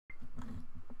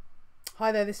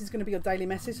Hi there, this is going to be your daily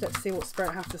message. Let's see what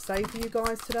Spirit has to say for you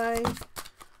guys today.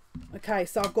 Okay,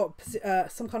 so I've got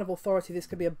some kind of authority. This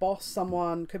could be a boss,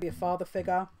 someone, could be a father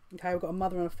figure. Okay, we've got a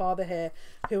mother and a father here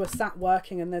who are sat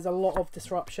working and there's a lot of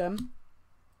disruption.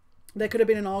 There could have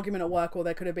been an argument at work, or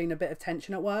there could have been a bit of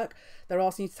tension at work. They're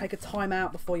asking you to take a time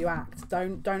out before you act.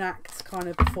 Don't act kind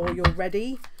of before you're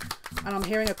ready. And I'm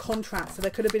hearing a contract. So there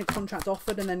could have been a contract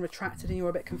offered and then retracted and you were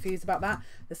a bit confused about that.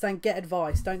 They're saying get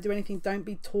advice. Don't do anything. Don't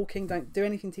be talking. Don't do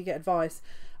anything to get advice.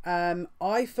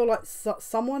 I feel like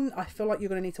I feel like you're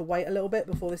going to need to wait a little bit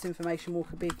before this information will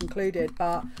be concluded.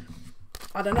 But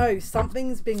I don't know.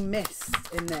 Something's being missed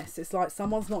in this. It's like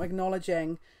someone's not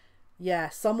acknowledging. Yeah,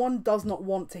 someone does not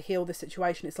want to heal the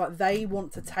situation. It's like they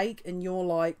want to take and you're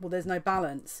like, well, there's no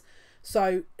balance.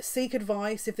 So seek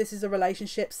advice. If this is a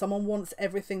relationship, someone wants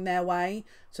everything their way.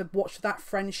 So watch for that.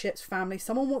 Friendships, family.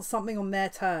 Someone wants something on their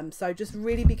terms. So just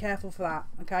really be careful for that.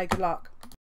 Okay, good luck.